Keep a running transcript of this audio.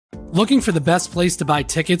Looking for the best place to buy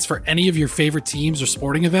tickets for any of your favorite teams or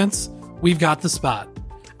sporting events? We've got the spot.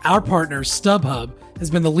 Our partner, StubHub, has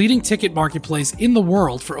been the leading ticket marketplace in the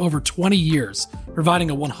world for over 20 years, providing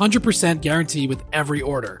a 100% guarantee with every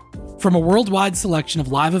order. From a worldwide selection of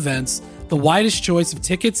live events, the widest choice of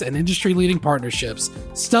tickets and industry-leading partnerships,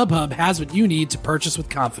 StubHub has what you need to purchase with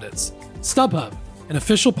confidence. StubHub, an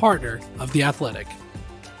official partner of The Athletic.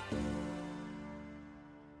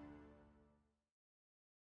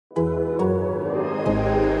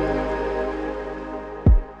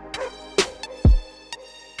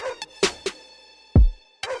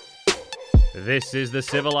 This is the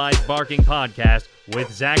Civilized Barking Podcast with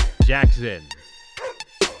Zach Jackson.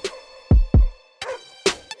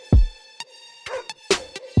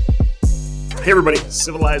 Hey everybody,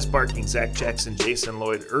 Civilized Barking, Zach Jackson, Jason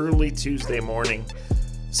Lloyd, early Tuesday morning,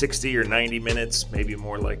 60 or 90 minutes, maybe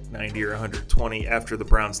more like 90 or 120 after the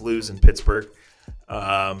Browns lose in Pittsburgh.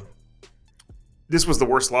 This was the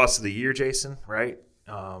worst loss of the year, Jason, right?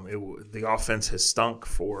 The offense has stunk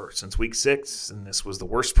since week 6, and this was the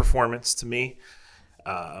worst performance to me.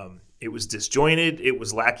 It was disjointed. It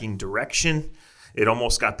was lacking direction. It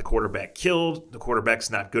almost got the quarterback killed. The quarterback's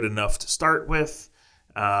not good enough to start with.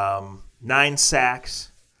 9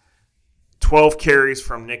 sacks, 12 carries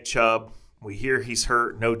from Nick Chubb. We hear he's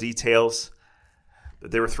hurt, no details.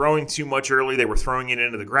 But they were throwing too much early. They were throwing it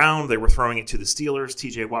into the ground. They were throwing it to the Steelers.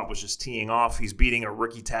 TJ Watt was just teeing off. He's beating a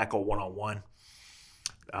rookie tackle one-on-one.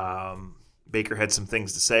 Baker had some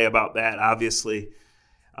things to say about that, obviously.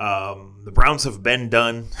 The Browns have been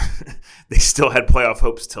done. They still had playoff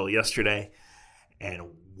hopes till yesterday. And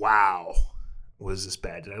wow, was this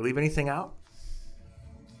bad. Did I leave anything out?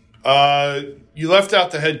 You left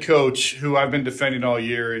out the head coach, who I've been defending all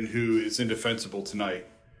year and who is indefensible tonight,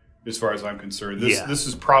 as far as I'm concerned. This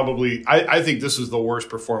is probably – I think this is the worst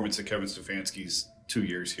performance of Kevin Stefanski's 2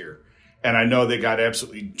 years here. And I know they got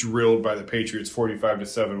absolutely drilled by the Patriots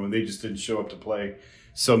 45-7 when they just didn't show up to play.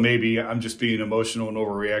 So maybe I'm just being emotional and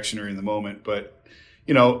overreactionary in the moment. But,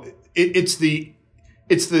 you know, it's the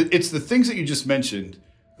things that you just mentioned.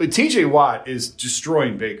 But TJ Watt is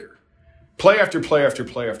destroying Baker. Play after play after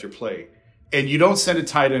play after play. And you don't send a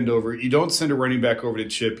tight end over. You don't send a running back over to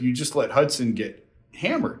Chip. You just let Hudson get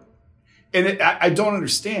hammered. And I don't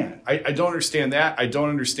understand. I don't understand that. I don't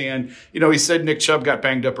understand. You know, he said Nick Chubb got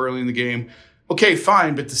banged up early in the game. Okay,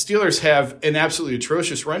 fine. But the Steelers have an absolutely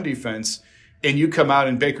atrocious run defense. And you come out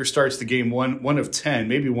and Baker starts the game one of 10,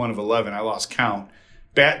 maybe 1 of 11. I lost count.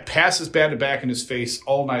 Passes batted back in his face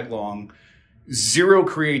all night long. Zero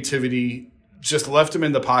creativity. Just left him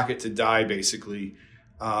in the pocket to die, basically.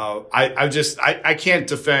 I can't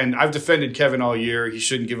defend. I've defended Kevin all year. He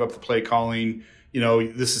shouldn't give up the play calling. You know,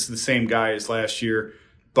 this is the same guy as last year.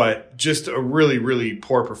 But just a really, really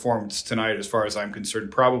poor performance tonight as far as I'm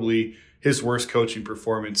concerned. Probably his worst coaching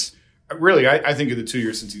performance, really, I think, of the 2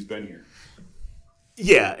 years since he's been here.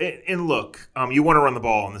 Yeah, and look, you want to run the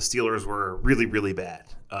ball, and the Steelers were really, really bad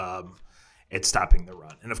at stopping the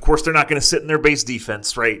run. And, of course, they're not going to sit in their base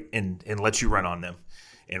defense, right, and let you run on them.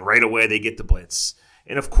 And right away they get the blitz.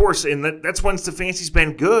 And, of course, that's when Stefanski's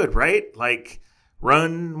been good, right? Like,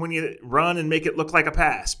 run when you run and make it look like a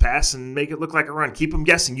pass. Pass and make it look like a run. Keep them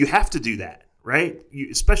guessing. You have to do that, right?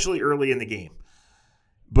 Especially early in the game.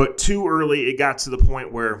 But too early, it got to the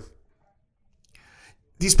point where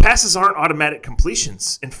these passes aren't automatic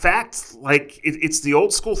completions. In fact, like it's the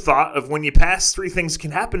old school thought of when you pass, 3 things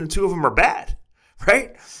can happen and 2 of them are bad,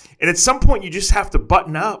 right? And at some point, you just have to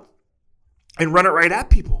button up and run it right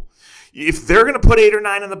at people. If they're going to put 8 or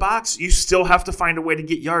 9 in the box, you still have to find a way to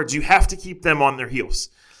get yards. You have to keep them on their heels.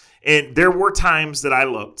 And there were times that I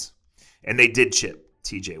looked, and they did chip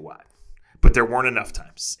TJ Watt. But there weren't enough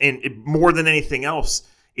times. And more than anything else,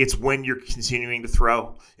 it's when you're continuing to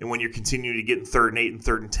throw and when you're continuing to get in 3rd and 8 and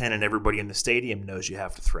 3rd and 10 and everybody in the stadium knows you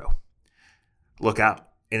have to throw. Look out.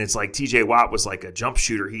 And it's like TJ Watt was like a jump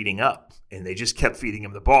shooter heating up, and they just kept feeding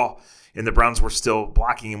him the ball. And the Browns were still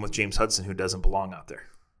blocking him with James Hudson, who doesn't belong out there.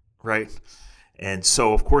 Right. And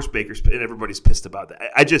so, of course, and everybody's pissed about that.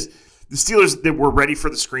 The Steelers, they were ready for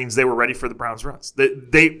the screens. They were ready for the Browns' runs.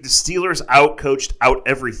 The Steelers out-coached out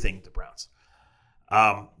everything the Browns.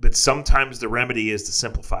 But sometimes the remedy is to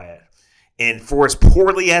simplify it. And for as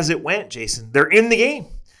poorly as it went, Jason, they're in the game.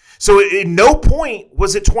 So at no point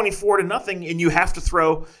was it 24-0, and you have to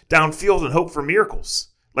throw downfield and hope for miracles,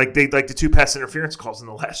 like the 2 pass interference calls in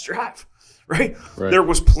the last drive. Right? There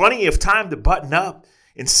was plenty of time to button up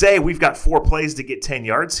and say we've got 4 plays to get 10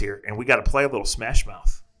 yards here, and we got to play a little smash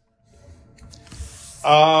mouth.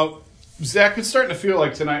 Zach, it's starting to feel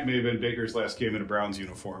like tonight may have been Baker's last game in a Browns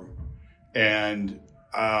uniform. And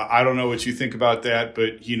I don't know what you think about that,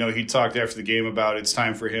 but, he talked after the game about it's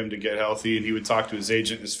time for him to get healthy, and he would talk to his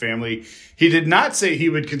agent and his family. He did not say he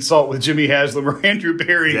would consult with Jimmy Haslam or Andrew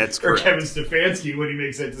Berry or Kevin Stefanski when he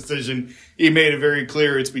makes that decision. He made it very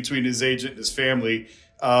clear it's between his agent and his family.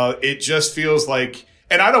 It just feels like,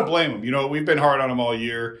 and I don't blame him. We've been hard on him all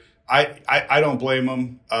year. I don't blame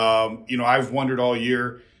him. I've wondered all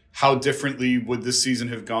year, how differently would this season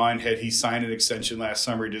have gone had he signed an extension last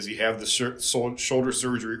summer? Does he have the shoulder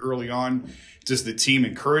surgery early on? Does the team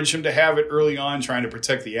encourage him to have it early on, trying to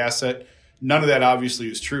protect the asset? None of that obviously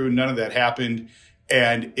is true. None of that happened.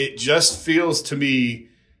 And it just feels to me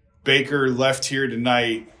Baker left here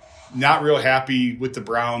tonight not real happy with the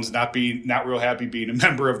Browns, not real happy being a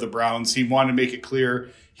member of the Browns. He wanted to make it clear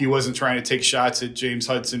he wasn't trying to take shots at James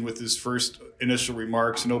Hudson with his first initial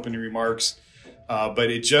remarks and opening remarks. But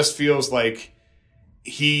it just feels like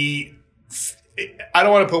I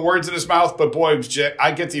don't want to put words in his mouth, but boy,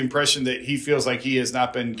 I get the impression that he feels like he has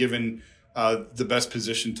not been given the best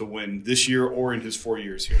position to win this year or in his 4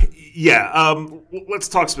 years here. Yeah. Let's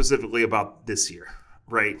talk specifically about this year,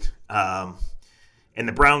 right? And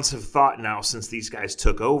the Browns have thought now since these guys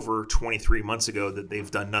took over 23 months ago that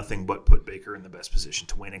they've done nothing but put Baker in the best position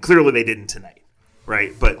to win. And clearly they didn't tonight,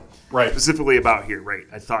 right? But specifically about here, right?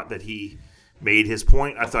 I thought that he made his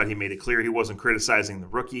point. I thought he made it clear he wasn't criticizing the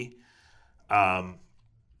rookie. But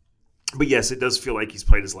yes, it does feel like he's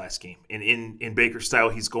played his last game. And in Baker's style,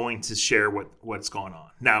 he's going to share what's gone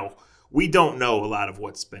on. Now, we don't know a lot of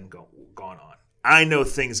what's been gone on. I know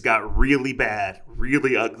things got really bad,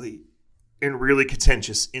 really ugly, and really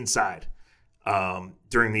contentious inside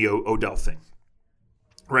during the Odell thing.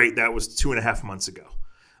 Right? That was 2.5 months ago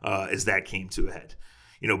as that came to a head.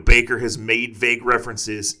 Baker has made vague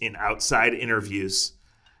references in outside interviews,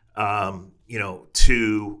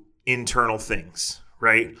 to internal things,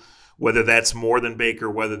 right? Whether that's more than Baker,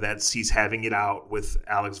 whether that's he's having it out with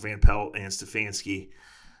Alex Van Pelt and Stefanski.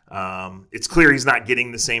 It's clear he's not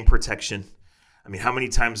getting the same protection. I mean, how many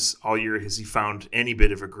times all year has he found any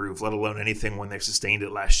bit of a groove, let alone anything when they sustained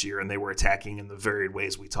it last year and they were attacking in the varied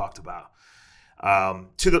ways we talked about?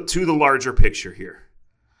 To the larger picture here.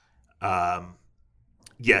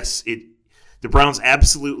 Yes, the Browns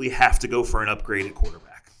absolutely have to go for an upgrade at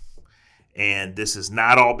quarterback. And this is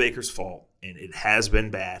not all Baker's fault, and it has been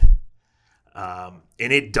bad. And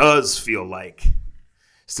it does feel like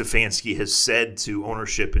Stefanski has said to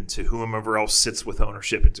ownership and to whomever else sits with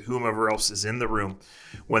ownership and to whomever else is in the room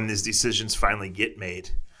when these decisions finally get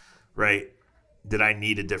made, right, that I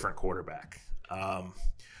need a different quarterback.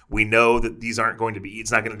 We know that it's not going to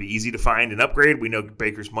be easy to find an upgrade. We know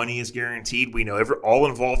Baker's money is guaranteed. We know all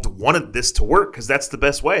involved wanted this to work because that's the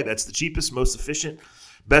best way. That's the cheapest, most efficient,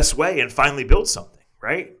 best way, and finally build something,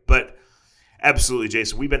 right? But absolutely,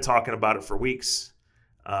 Jason, we've been talking about it for weeks,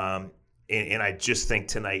 and I just think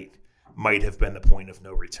tonight might have been the point of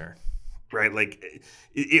no return, right? Like,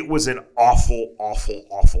 it was an awful, awful,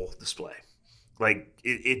 awful display. Like,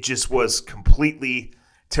 it just was completely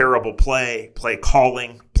terrible play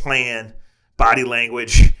calling, plan, body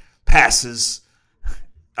language, passes,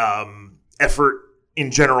 effort in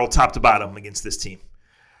general, top to bottom against this team,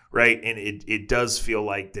 right? And it does feel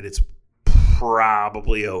like that it's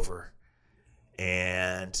probably over.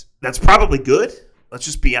 And that's probably good. Let's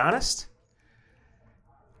just be honest.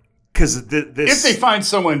 Because if they find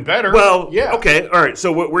someone better, well, yeah, okay, all right.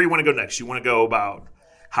 So where do you want to go next? You want to go about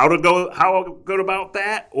how go about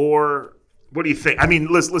that, or what do you think? I mean,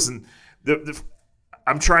 listen.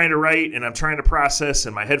 I'm trying to write and I'm trying to process,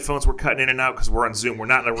 and my headphones were cutting in and out because we're on Zoom. We're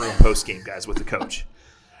not in a room post game, guys, with the coach.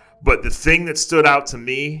 But the thing that stood out to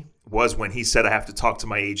me was when he said I have to talk to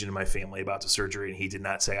my agent and my family about the surgery, and he did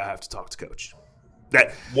not say I have to talk to coach.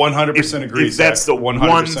 That 100% agree. That's the one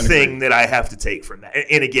thing that I have to take from that.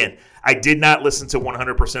 And again, I did not listen to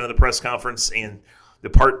 100% of the press conference, and the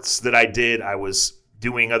parts that I did, I was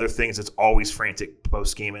doing other things. It's always frantic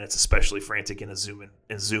post game, and it's especially frantic in a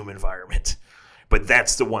Zoom environment. But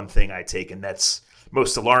that's the one thing I take, and that's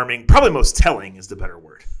most alarming. Probably most telling is the better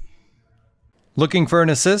word. Looking for an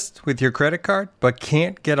assist with your credit card, but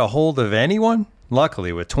can't get a hold of anyone?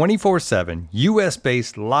 Luckily, with 24/7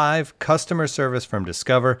 U.S.-based live customer service from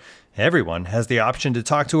Discover, everyone has the option to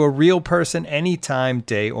talk to a real person anytime,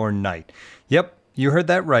 day or night. Yep, you heard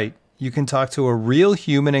that right. You can talk to a real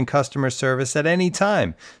human in customer service at any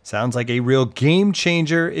time. Sounds like a real game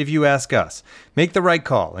changer if you ask us. Make the right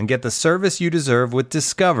call and get the service you deserve with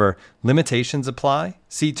Discover. Limitations apply.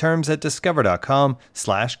 See terms at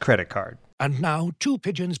discover.com/creditcard. And now, 2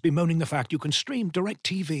 pigeons bemoaning the fact you can stream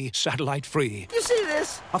DirecTV satellite-free. You see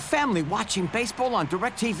this? A family watching baseball on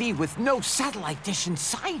DirecTV with no satellite dish in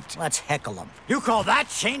sight. Let's heckle them. You call that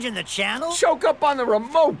changing the channel? Choke up on the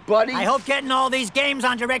remote, buddy. I hope getting all these games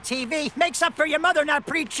on DirecTV makes up for your mother not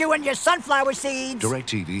pre-chewing your sunflower seeds.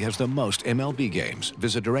 DirecTV has the most MLB games.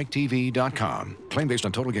 Visit DirecTV.com. Claim based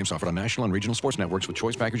on total games offered on national and regional sports networks with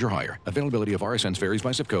choice package or higher. Availability of RSNs varies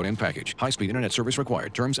by zip code and package. High-speed internet service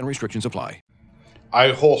required. Terms and restrictions apply.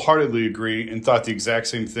 I wholeheartly agree and thought the exact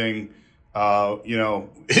same thing. The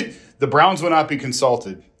Browns will not be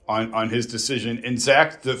consulted on his decision. And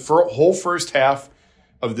Zach, the whole first half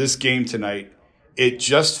of this game tonight, it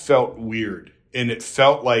just felt weird. And it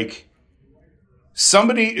felt like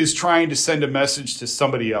somebody is trying to send a message to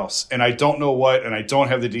somebody else. And I don't know what, and I don't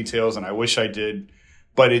have the details, and I wish I did.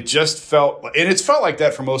 But it just felt, and it's felt like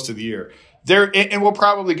that for most of the year. And we'll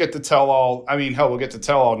probably get the tell-all. I mean, hell, we'll get the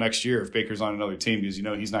tell-all next year if Baker's on another team because,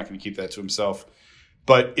 he's not going to keep that to himself.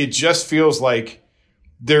 But it just feels like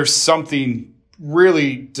there's something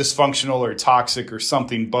really dysfunctional or toxic or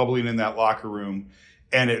something bubbling in that locker room.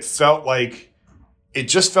 And it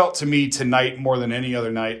just felt to me tonight more than any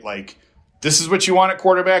other night like, this is what you want at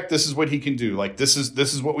quarterback. This is what he can do. Like, this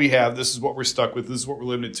is what we have. This is what we're stuck with. This is what we're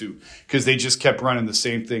limited to. Because they just kept running the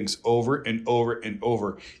same things over and over and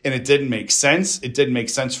over. And it didn't make sense. It didn't make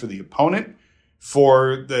sense for the opponent,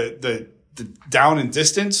 for the down and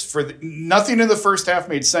distance. Nothing in the first half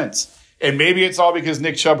made sense. And maybe it's all because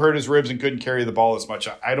Nick Chubb hurt his ribs and couldn't carry the ball as much.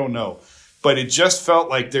 I don't know. But it just felt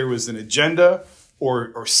like there was an agenda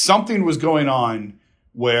or something was going on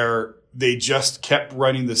where they just kept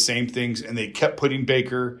running the same things and they kept putting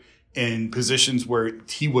Baker in positions where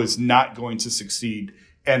he was not going to succeed.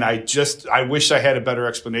 And I wish I had a better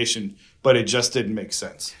explanation, but it just didn't make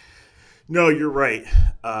sense. No, you're right.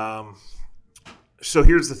 So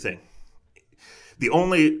here's the thing.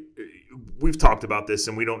 We've talked about this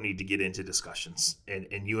and we don't need to get into discussions.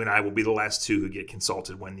 And you and I will be the last two who get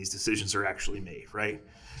consulted when these decisions are actually made, right?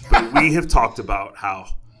 But we have talked about how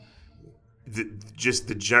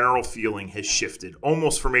the general feeling has shifted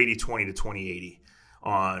almost from 80-20 to 20-80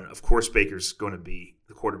 on, of course, Baker's going to be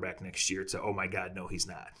the quarterback next year to, oh my God, no, he's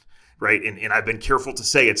not. Right. And I've been careful to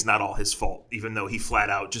say it's not all his fault, even though he flat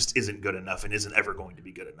out just isn't good enough and isn't ever going to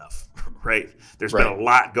be good enough. Right. There's been a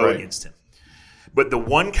lot go against him. But the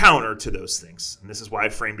one counter to those things, and this is why I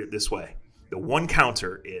framed it this way, the one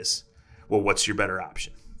counter is, well, what's your better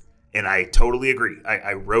option? And I totally agree.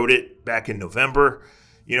 I wrote it back in November.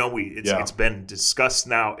 It's been discussed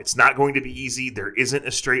now. It's not going to be easy. There isn't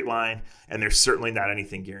a straight line, and there's certainly not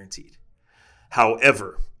anything guaranteed.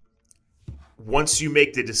 However, once you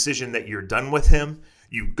make the decision that you're done with him,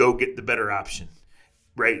 you go get the better option,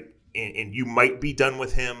 right? And you might be done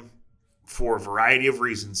with him for a variety of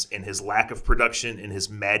reasons, and his lack of production and his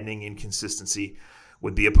maddening inconsistency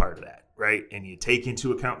would be a part of that, right? And you take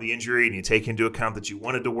into account the injury, and you take into account that you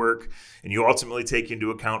wanted to work, and you ultimately take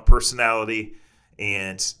into account personality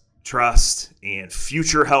and trust and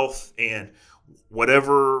future health and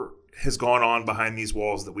whatever has gone on behind these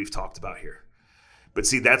walls that we've talked about here. But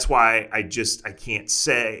see, that's why I can't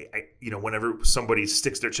say, whenever somebody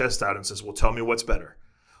sticks their chest out and says, well, tell me what's better.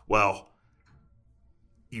 Well,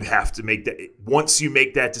 you have to make that. Once you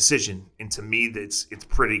make that decision, and to me, it's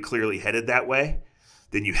pretty clearly headed that way,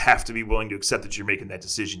 then you have to be willing to accept that you're making that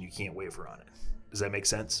decision. You can't waver on it. Does that make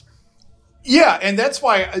sense? Yeah, and that's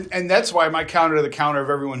why my counter to the counter of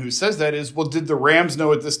everyone who says that is, well, did the Rams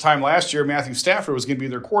know at this time last year Matthew Stafford was going to be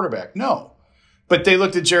their quarterback? No. But they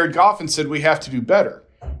looked at Jared Goff and said, we have to do better.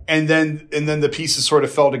 And then the pieces sort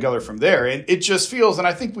of fell together from there. And it just feels, and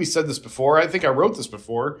I think we said this before, I think I wrote this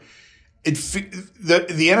before, the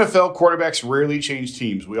NFL quarterbacks rarely change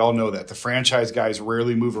teams. We all know that. The franchise guys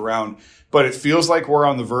rarely move around. But it feels like we're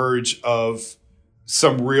on the verge of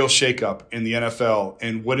some real shakeup in the NFL.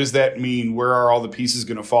 And what does that mean? Where are all the pieces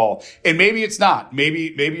going to fall? And maybe it's not.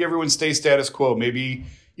 Maybe everyone stays status quo. Maybe,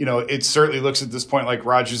 it certainly looks at this point like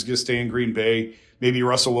Rodgers is going to stay in Green Bay. Maybe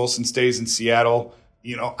Russell Wilson stays in Seattle.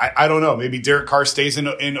 I don't know. Maybe Derek Carr stays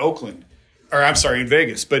in Oakland. Or I'm sorry, in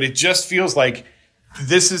Vegas. But it just feels like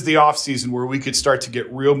this is the offseason where we could start to get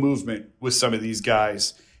real movement with some of these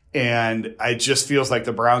guys. And it just feels like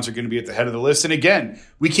the Browns are going to be at the head of the list. And again,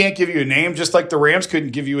 we can't give you a name, just like the Rams couldn't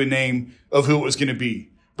give you a name of who it was going to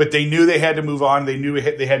be. But they knew they had to move on. They knew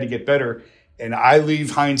they had to get better. And I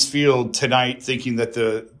leave Heinz Field tonight thinking that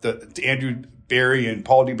the Andrew Berry and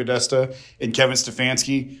Paul DePodesta and Kevin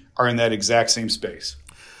Stefanski are in that exact same space.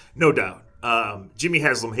 No doubt. Jimmy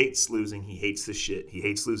Haslam hates losing. He hates this shit. He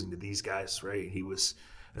hates losing to these guys, right? He was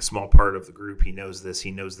a small part of the group. He knows this.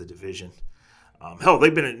 He knows the division. Hell,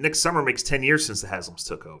 Nick Summer makes 10 years since the Haslams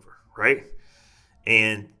took over, right?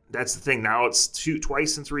 And that's the thing. Now it's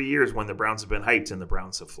twice in 3 years when the Browns have been hyped and the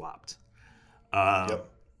Browns have flopped.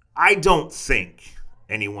 I don't think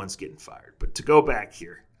anyone's getting fired. But to go back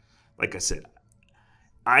here, like I said,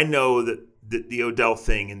 I know that the Odell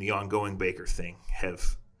thing and the ongoing Baker thing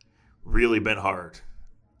have really been hard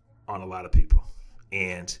on a lot of people.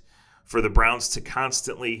 And for the Browns to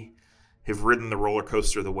constantly have ridden the roller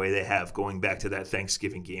coaster the way they have, going back to that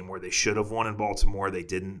Thanksgiving game where they should have won in Baltimore. They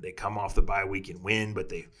didn't. They come off the bye week and win, but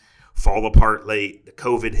they fall apart late. The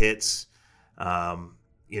COVID hits.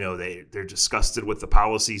 They're disgusted with the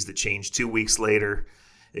policies that changed 2 weeks later.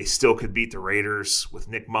 They still could beat the Raiders with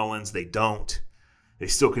Nick Mullins. They don't. They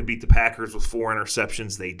still could beat the Packers with 4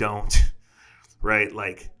 interceptions. They don't. Right?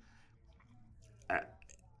 Like,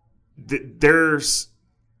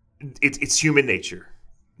 it's human nature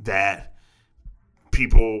that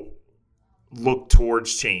people look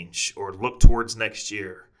towards change or look towards next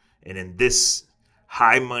year. And in this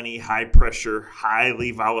high money, high pressure,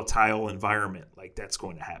 highly volatile environment, like, that's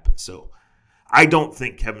going to happen. So I don't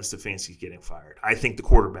think Kevin Stefanski's getting fired. I think the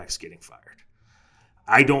quarterback's getting fired.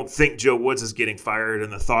 I don't think Joe Woods is getting fired,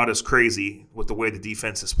 and the thought is crazy with the way the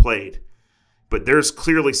defense has played. But there's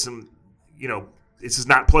clearly some, this is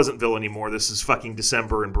not Pleasantville anymore. This is fucking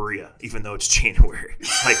December in Berea, even though it's January.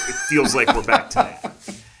 Like, it feels like we're back to that.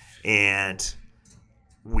 And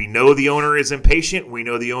we know the owner is impatient. We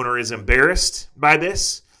know the owner is embarrassed by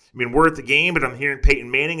this. I mean, we're at the game, but I'm hearing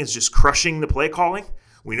Peyton Manning is just crushing the play calling.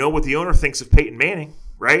 We know what the owner thinks of Peyton Manning,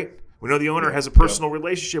 right? We know the owner has a personal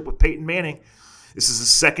relationship with Peyton Manning. This is the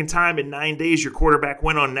second time in 9 days your quarterback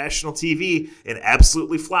went on national TV and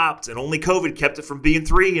absolutely flopped, and only COVID kept it from being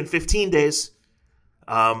 3 in 15 days.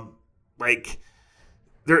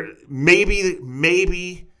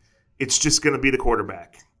 Maybe it's just going to be the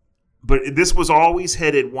quarterback. But this was always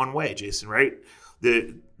headed one way, Jason, right?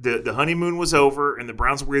 The honeymoon was over, and the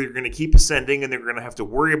Browns were either going to keep ascending, and they're going to have to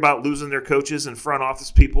worry about losing their coaches and front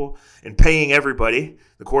office people and paying everybody,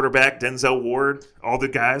 the quarterback, Denzel Ward, all the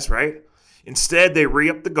guys, right? Instead, they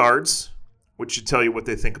re-upped the guards, which should tell you what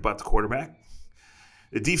they think about the quarterback.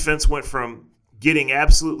 The defense went from getting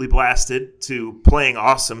absolutely blasted to playing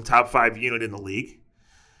awesome, top 5 unit in the league.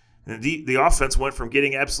 And the offense went from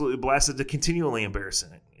getting absolutely blasted to continually embarrassing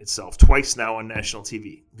itself twice now on national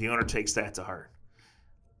TV. The owner takes that to heart.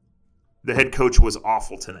 The head coach was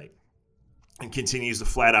awful tonight and continues to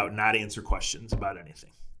flat out not answer questions about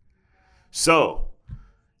anything. So,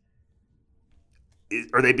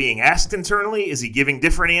 are they being asked internally? Is he giving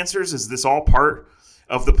different answers? Is this all part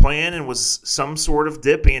of the plan and was some sort of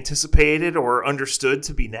dip anticipated or understood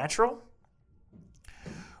to be natural?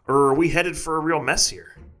 Or are we headed for a real mess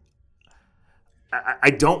here?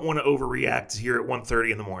 I don't want to overreact here at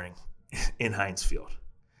 1:30 in the morning in Heinz Field.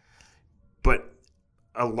 But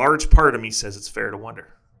a large part of me says it's fair to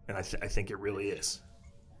wonder. And I think it really is.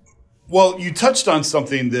 Well, you touched on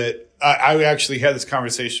something that I actually had this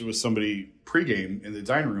conversation with somebody pregame in the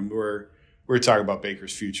dining room where we were talking about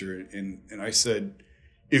Baker's future. And I said,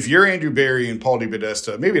 if you're Andrew Berry and Paul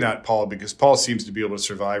DePodesta, maybe not Paul because Paul seems to be able to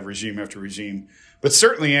survive regime after regime, but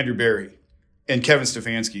certainly Andrew Berry and Kevin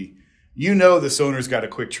Stefanski, you know this owner's got a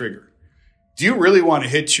quick trigger. Do you really want to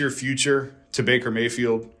hitch your future to Baker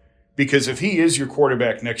Mayfield? Because if he is your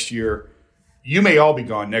quarterback next year, you may all be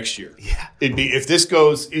gone next year. Yeah.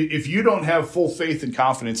 If you don't have full faith and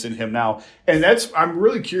confidence in him now, and I'm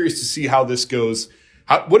really curious to see how this goes.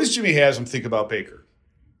 What does Jimmy Haslam think about Baker?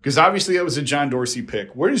 Because obviously that was a John Dorsey pick.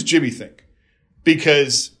 Where does Jimmy think?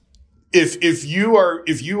 Because if you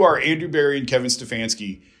are Andrew Berry and Kevin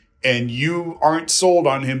Stefanski, and you aren't sold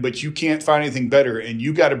on him, but you can't find anything better, and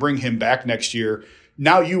you got to bring him back next year,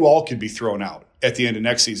 now you all could be thrown out at the end of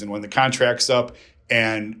next season when the contract's up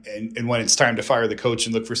and when it's time to fire the coach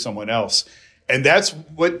and look for someone else. And that's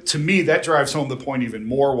what, to me, that drives home the point even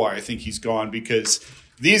more why I think he's gone, because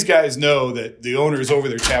these guys know that the owner is over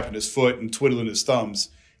there tapping his foot and twiddling his thumbs.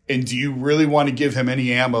 And do you really want to give him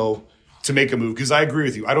any ammo to make a move? Because I agree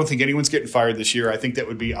with you. I don't think anyone's getting fired this year. I think that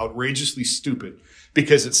would be outrageously stupid.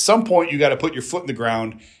 Because at some point you got to put your foot in the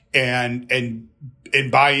ground and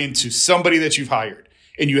buy into somebody that you've hired,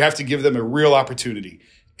 and you have to give them a real opportunity.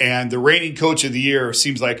 And the reigning coach of the year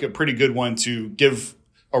seems like a pretty good one to give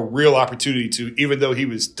a real opportunity to, even though he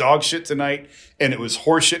was dog shit tonight and it was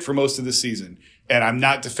horse shit for most of the season. And I'm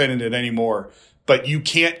not defending it anymore, but you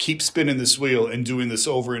can't keep spinning this wheel and doing this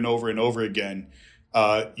over and over and over again.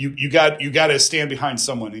 You got to stand behind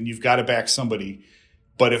someone, and you've got to back somebody.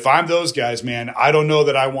 But if I'm those guys, man, I don't know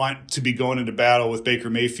that I want to be going into battle with Baker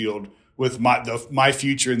Mayfield with my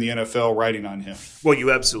future in the NFL riding on him. Well,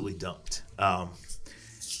 you absolutely don't.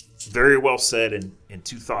 Very well said, and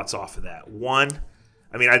two thoughts off of that. One,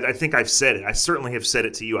 I mean, I think I've said it. I certainly have said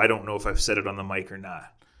it to you. I don't know if I've said it on the mic or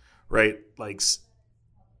not, right? Like,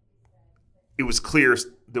 it was clear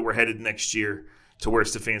that we're headed next year to where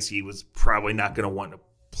Stefanski was probably not going to want to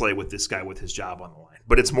play with this guy with his job on the line.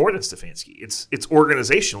 But it's more than Stefanski. It's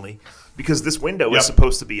organizationally, because this window is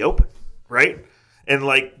supposed to be open, right? And,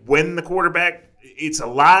 like, when the quarterback, it's a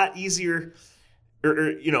lot easier,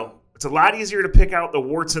 it's a lot easier to pick out the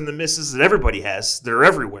warts and the misses that everybody has. They're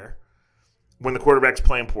everywhere when the quarterback's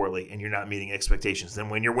playing poorly and you're not meeting expectations than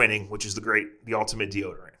when you're winning, which is the ultimate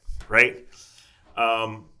deodorant, right?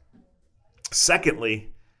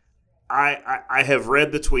 Secondly, I have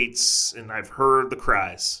read the tweets and I've heard the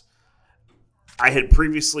cries. I had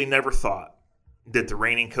previously never thought that the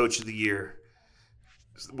reigning coach of the year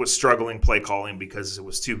was struggling play calling because it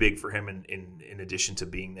was too big for him in addition to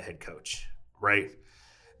being the head coach, right?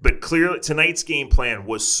 But clearly tonight's game plan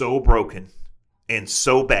was so broken and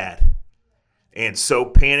so bad and so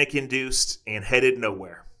panic-induced and headed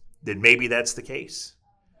nowhere that maybe that's the case.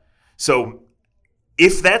 So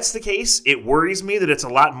if that's the case, it worries me that it's a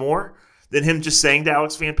lot more than him just saying to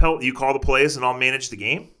Alex Van Pelt, you call the plays and I'll manage the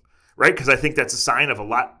game, right? Because I think that's a sign of a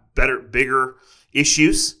lot better, bigger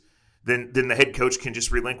issues than the head coach can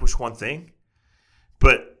just relinquish one thing.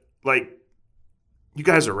 But, like, you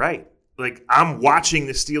guys are right. Like, I'm watching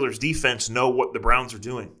the Steelers defense know what the Browns are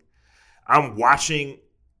doing. I'm watching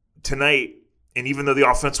tonight, and even though the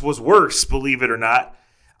offense was worse, believe it or not,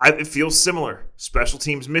 it feels similar. Special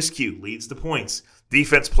teams miscue leads to points.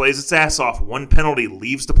 Defense plays its ass off. One penalty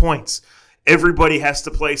leaves to points. Everybody has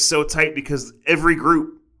to play so tight because every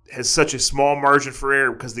group has such a small margin for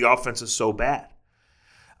error because the offense is so bad.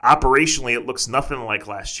 Operationally, it looks nothing like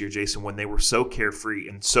last year, Jason, when they were so carefree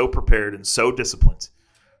and so prepared and so disciplined,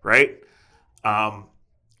 right?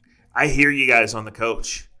 I hear you guys on the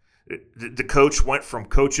coach. The coach went from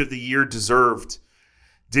coach of the year deserved,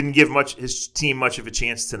 didn't give his team much of a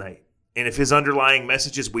chance tonight. And if his underlying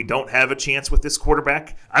message is we don't have a chance with this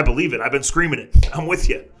quarterback, I believe it. I've been screaming it. I'm with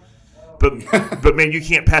you. But man, you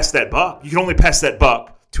can't pass that buck. You can only pass that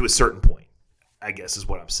buck to a certain point, I guess is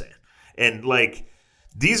what I'm saying. And, like,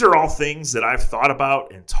 these are all things that I've thought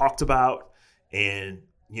about and talked about and,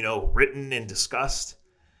 written and discussed.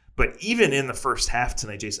 But even in the first half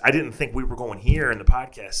tonight, Jason, I didn't think we were going here in the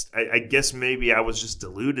podcast. I guess maybe I was just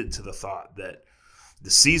deluded to the thought that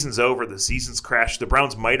the season's over, the season's crashed. The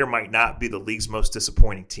Browns might or might not be the league's most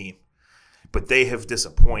disappointing team. But they have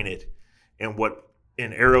disappointed in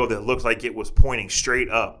an arrow that looked like it was pointing straight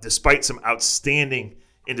up, despite some outstanding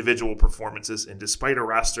individual performances and despite a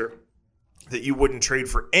roster that you wouldn't trade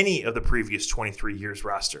for any of the previous 23 years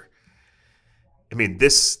roster. I mean,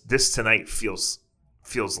 this tonight feels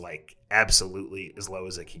like absolutely as low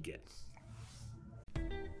as it can get.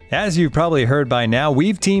 As you've probably heard by now,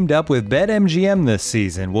 we've teamed up with BetMGM this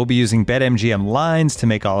season. We'll be using BetMGM lines to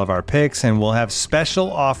make all of our picks, and we'll have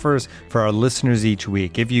special offers for our listeners each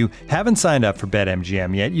week. If you haven't signed up for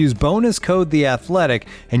BetMGM yet, use bonus code The Athletic,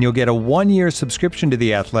 and you'll get a 1-year subscription to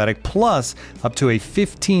The Athletic, plus up to a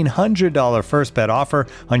 $1,500 first bet offer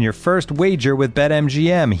on your first wager with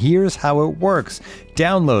BetMGM. Here's how it works.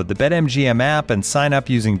 Download the BetMGM app and sign up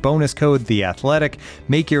using bonus code The Athletic.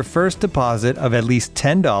 Make your first deposit of at least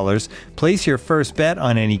 $10. Place your first bet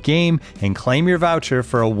on any game and claim your voucher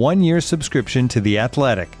for a 1-year subscription to The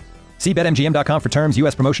Athletic. See BetMGM.com for terms.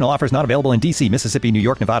 U.S. promotional offers not available in D.C., Mississippi, New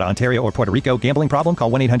York, Nevada, Ontario, or Puerto Rico. Gambling problem? Call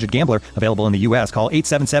 1-800-GAMBLER. Available in the U.S. Call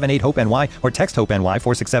 877-8-HOPE-NY or text HOPE-NY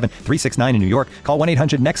 467-369 in New York. Call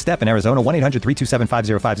 1-800-NEXT-STEP in Arizona.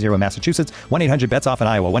 1-800-327-5050 in Massachusetts. 1-800-BETS-OFF in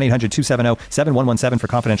Iowa. 1-800-270-7117 for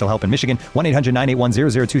confidential help in Michigan.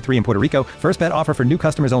 1-800-981-0023 in Puerto Rico. First bet offer for new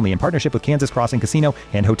customers only in partnership with Kansas Crossing Casino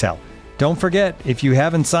and Hotel. Don't forget, if you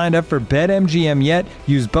haven't signed up for BetMGM yet,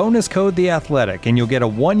 use bonus code The Athletic, and you'll get a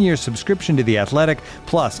 1-year subscription to The Athletic,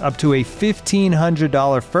 plus up to a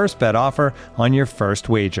 $1,500 first bet offer on your first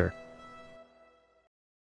wager.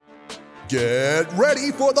 Get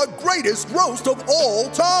ready for the greatest roast of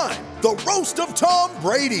all time, the Roast of Tom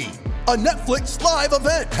Brady, a Netflix live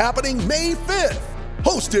event happening May 5th.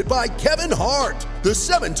 Hosted by Kevin Hart, the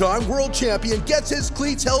 7-time world champion gets his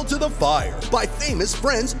cleats held to the fire by famous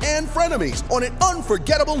friends and frenemies on an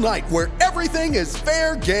unforgettable night where everything is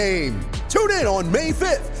fair game. Tune in on May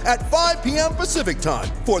 5th at 5 p.m. Pacific time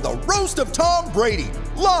for the Roast of Tom Brady,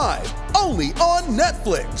 live only on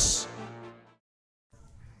Netflix.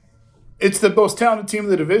 It's the most talented team in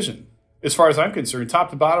the division, as far as I'm concerned, top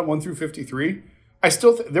to bottom, 1 through 53. I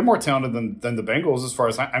still think they're more talented than the Bengals as far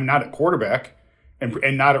as I'm not at quarterback.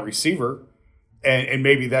 And not at receiver. And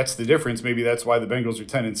maybe that's the difference. Maybe that's why the Bengals are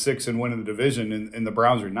 10-6 and winning the division, and the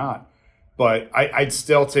Browns are not. But I'd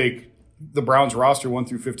still take the Browns roster 1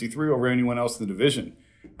 through 53 over anyone else in the division.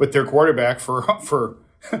 But their quarterback, for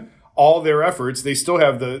all their efforts, they still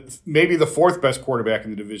have maybe the fourth best quarterback in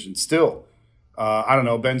the division. Still, I don't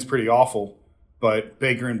know. Ben's pretty awful, but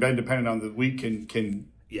Baker and Ben, depending on the week, can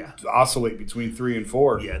oscillate between 3 and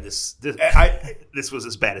 4. Yeah, this was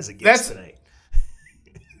as bad as it That's gets tonight.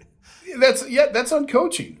 That's on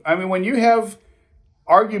coaching. I mean, when you have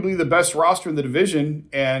arguably the best roster in the division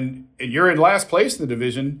and you're in last place in the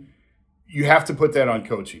division, you have to put that on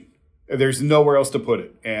coaching. There's nowhere else to put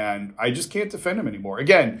it. And I just can't defend him anymore.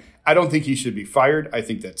 Again, I don't think he should be fired. I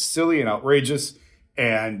think that's silly and outrageous.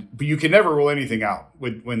 But you can never rule anything out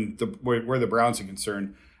where the Browns are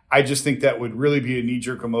concerned. I just think that would really be a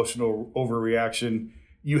knee-jerk emotional overreaction.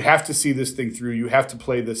 You have to see this thing through. You have to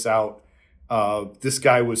play this out. This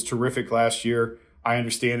guy was terrific last year. I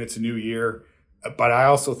understand it's a new year, but I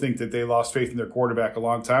also think that they lost faith in their quarterback a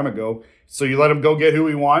long time ago. So you let him go get who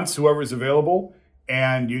he wants, whoever's available,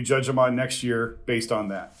 and you judge him on next year based on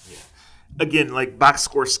that. Yeah. Again, like box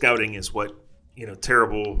score scouting is what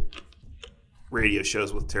terrible radio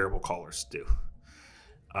shows with terrible callers do.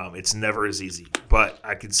 It's never as easy, but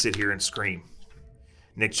I could sit here and scream.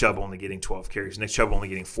 Nick Chubb only getting 12 carries. Nick Chubb only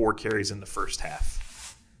getting 4 carries in the first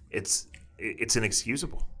half. It's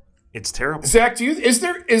inexcusable. It's terrible. Zach, is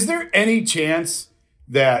there any chance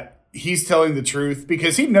that he's telling the truth?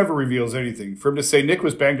 Because he never reveals anything. For him to say Nick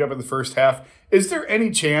was banged up in the first half, is there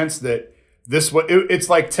any chance that it's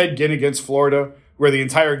like Ted Ginn against Florida, where the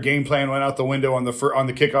entire game plan went out the window on the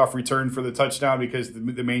kickoff return for the touchdown because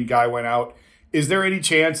the main guy went out? Is there any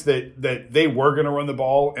chance that they were going to run the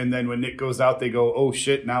ball, and then when Nick goes out, they go, oh,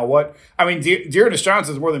 shit, now what? I mean, Dearness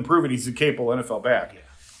Johnson's more than proven he's a capable NFL back. Yeah.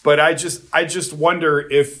 But I just wonder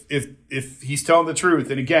if he's telling the truth.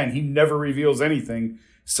 And again, he never reveals anything.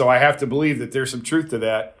 So I have to believe that there's some truth to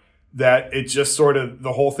that it just sort of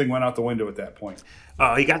the whole thing went out the window at that point.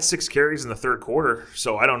 He got 6 carries in the third quarter.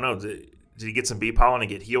 So I don't know. Did he get some bee pollen and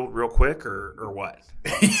get healed real quick or what?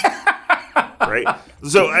 Right?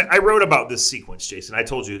 So I wrote about this sequence, Jason. I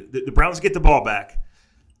told you the Browns get the ball back.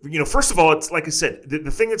 First of all, it's like I said, the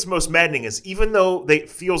thing that's most maddening is even though it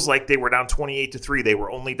feels like they were down 28-3, they were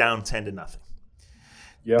only down 10-0.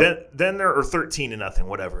 Yep. Then they're 13-0,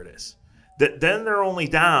 whatever it is. Then they're only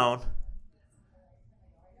down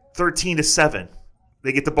 13-7.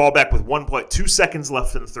 They get the ball back with 2 seconds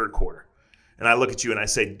left in the third quarter. And I look at you and I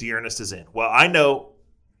say, Dearness is in. Well, I know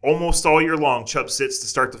almost all year long Chubb sits to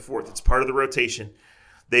start the fourth. It's part of the rotation.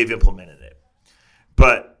 They've implemented it.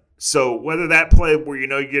 So whether that play where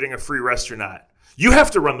you're getting a free rest or not, you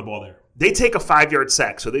have to run the ball there. They take a 5-yard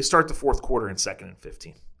sack, so they start the fourth quarter in 2nd and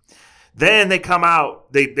 15. Then they come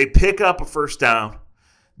out, they pick up a first down,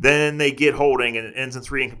 then they get holding, and it ends in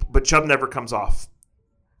 3. But Chubb never comes off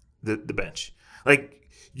the bench. Like,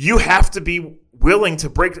 you have to be willing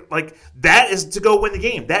to break. Like, that is to go win the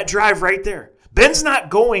game. That drive right there. Ben's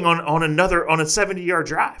not going on a 70-yard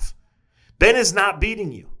drive. Ben is not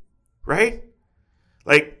beating you, right?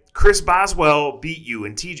 Like, Chris Boswell beat you,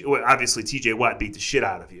 and obviously TJ Watt beat the shit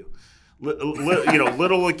out of you.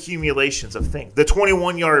 Little accumulations of things. The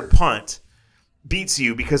 21-yard punt beats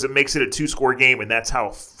you because it makes it a 2-score game, and that's how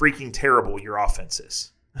freaking terrible your offense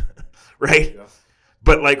is, right? Yeah.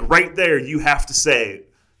 But like right there, you have to say,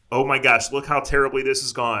 "Oh my gosh, look how terribly this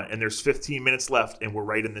has gone!" And there's 15 minutes left, and we're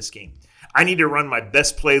right in this game. I need to run my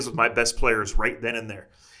best plays with my best players right then and there,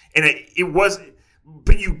 and it was.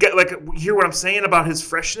 But you hear what I'm saying about his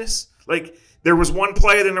freshness? Like, there was one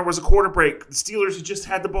play, then there was a quarter break. The Steelers had just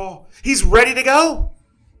had the ball. He's ready to go.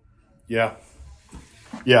 Yeah.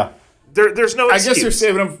 Yeah. There's no excuse.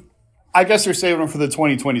 I guess they're saving him for the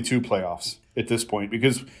 2022 playoffs at this point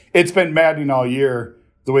because it's been maddening all year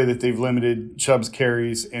the way that they've limited Chubb's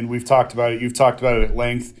carries, and we've talked about it. You've talked about it at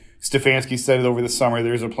length. Stefanski said it over the summer.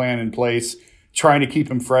 There's a plan in place, trying to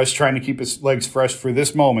keep him fresh, trying to keep his legs fresh for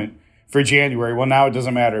this moment. For January. Well, now it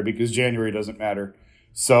doesn't matter because January doesn't matter.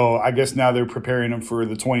 So I guess now they're preparing them for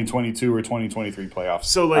the 2022 or 2023 playoffs.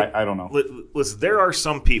 So, I don't know. Listen, there are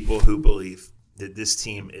some people who believe that this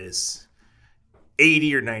team is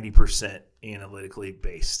 80 or 90% analytically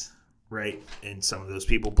based, right? And some of those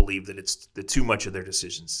people believe that it's too much of their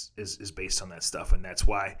decisions is based on that stuff. And that's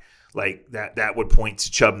why that would point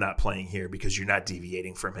to Chubb not playing here because you're not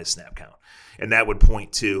deviating from his snap count. And that would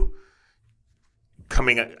point to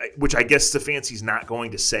which I guess Stefanski's not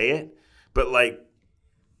going to say it, but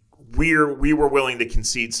we were willing to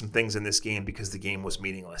concede some things in this game because the game was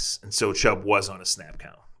meaningless, and so Chubb was on a snap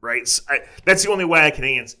count, right? So that's the only way I can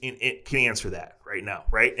answer that right now,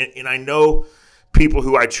 right? And I know people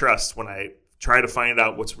who I trust when I try to find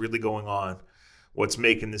out what's really going on, what's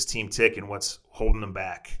making this team tick and what's holding them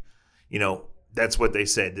back. That's what they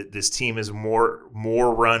said, that this team is more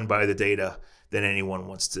run by the data than anyone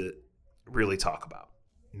wants to really talk about.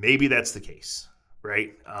 Maybe that's the case,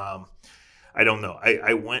 right? I don't know.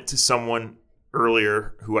 I went to someone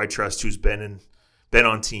earlier who I trust, who's been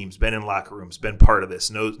on teams, been in locker rooms, been part of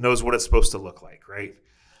this, knows what it's supposed to look like, right?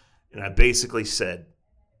 And I basically said,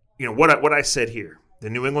 what I said here. The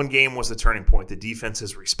New England game was the turning point. The defense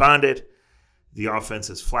has responded. The offense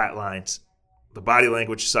has flatlined. The body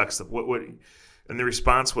language sucks. And the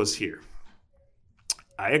response was here.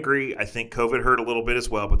 I agree. I think COVID hurt a little bit as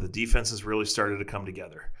well, but the defense has really started to come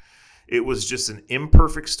together. It was just an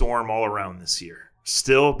imperfect storm all around this year.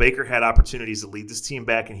 Still, Baker had opportunities to lead this team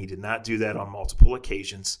back, and he did not do that on multiple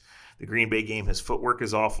occasions. The Green Bay game, his footwork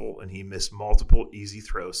is awful, and he missed multiple easy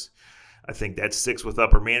throws. I think that sticks with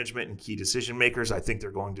upper management and key decision makers. I think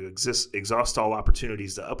they're going to exhaust all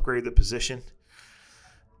opportunities to upgrade the position.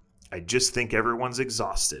 I just think everyone's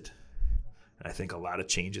exhausted. I think a lot of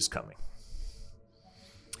change is coming.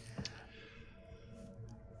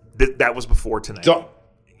 That was before tonight.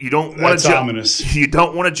 You don't want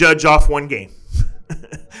to judge off one game,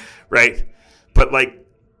 right? But like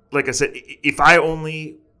I said, if I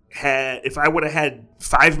would have had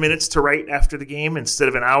 5 minutes to write after the game instead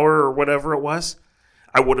of an hour or whatever it was,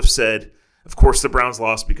 I would have said, of course the Browns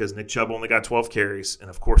lost because Nick Chubb only got 12 carries,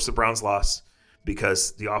 and of course the Browns lost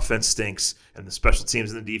because the offense stinks and the special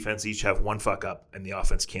teams and the defense each have one fuck up and the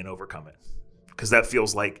offense can't overcome it. Because that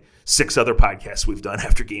feels like 6 other podcasts we've done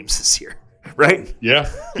after games this year, right? Yeah.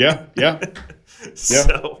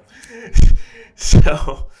 So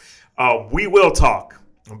we will talk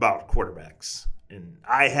about quarterbacks. And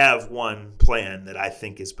I have one plan that I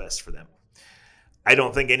think is best for them. I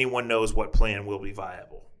don't think anyone knows what plan will be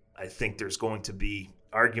viable. I think there's going to be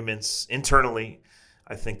arguments internally.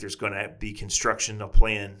 I think there's going to be construction of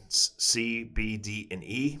plans C, B, D, and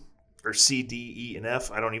E, or C, D, E, and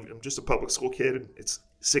F. I'm just a public school kid. It's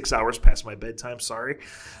 6 hours past my bedtime. Sorry.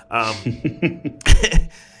 But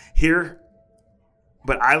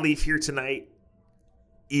I leave here tonight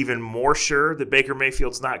even more sure that Baker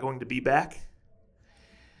Mayfield's not going to be back.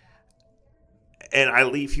 And I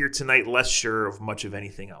leave here tonight less sure of much of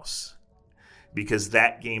anything else, because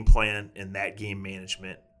that game plan and that game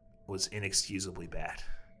management was inexcusably bad.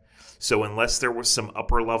 So unless there was some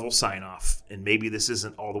upper level sign off, and maybe this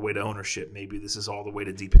isn't all the way to ownership, maybe this is all the way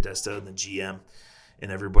to DePodesta and the GM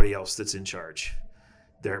and everybody else that's in charge,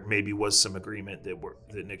 there maybe was some agreement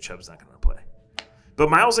that Nick Chubb's not going to play. But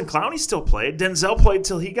Miles and Clowney still played. Denzel played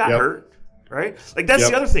till he got hurt, right? Like, that's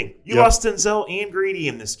the other thing. You lost Denzel and Grady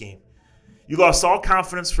in this game. You lost all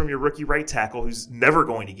confidence from your rookie right tackle, who's never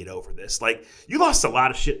going to get over this. Like, you lost a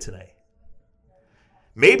lot of shit tonight.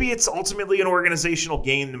 Maybe it's ultimately an organizational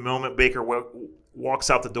game the moment Baker walks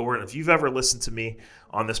out the door. And if you've ever listened to me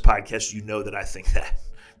on this podcast, you know that I think that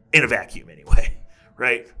in a vacuum anyway,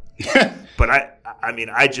 right? But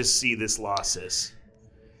I just see this loss as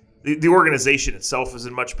the organization itself is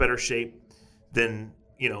in much better shape than,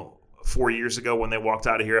 4 years ago when they walked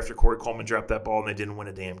out of here after Corey Coleman dropped that ball and they didn't win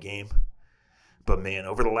a damn game. But, man,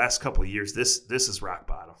 over the last couple of years, this is rock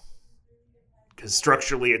bottom. Because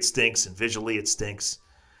structurally it stinks, and visually it stinks,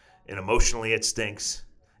 and emotionally it stinks,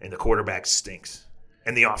 and the quarterback stinks,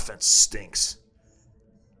 and the offense stinks.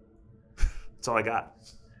 That's all I got.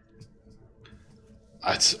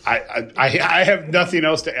 I have nothing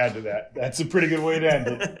else to add to that. That's a pretty good way to end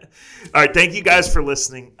it. All right, thank you guys for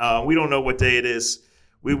listening. We don't know what day it is.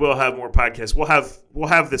 We will have more podcasts. We'll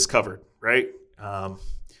have this covered, right?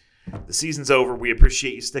 The season's over. We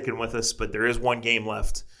appreciate you sticking with us, but there is one game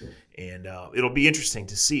left, and it'll be interesting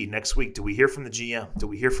to see next week. Do we hear from the GM? Do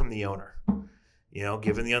we hear from the owner?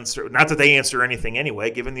 Given the uncertainty, not that they answer anything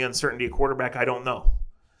anyway, given the uncertainty of quarterback, I don't know.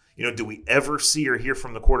 Do we ever see or hear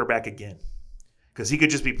from the quarterback again? Because he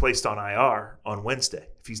could just be placed on IR on Wednesday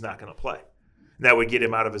if he's not going to play. And that would get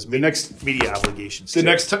him out of his media obligations. The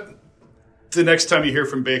next time you hear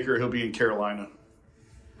from Baker, he'll be in Carolina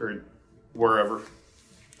or wherever.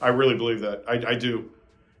 I really believe that. I do.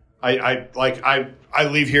 I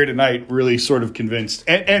leave here tonight really sort of convinced.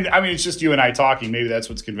 And I mean, it's just you and I talking. Maybe that's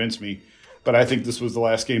what's convinced me. But I think this was the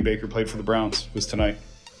last game Baker played for the Browns, was tonight.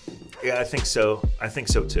 Yeah, I think so. I think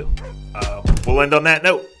so too. We'll end on that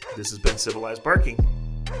note. This has been Civilized Barking,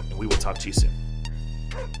 and we will talk to you soon.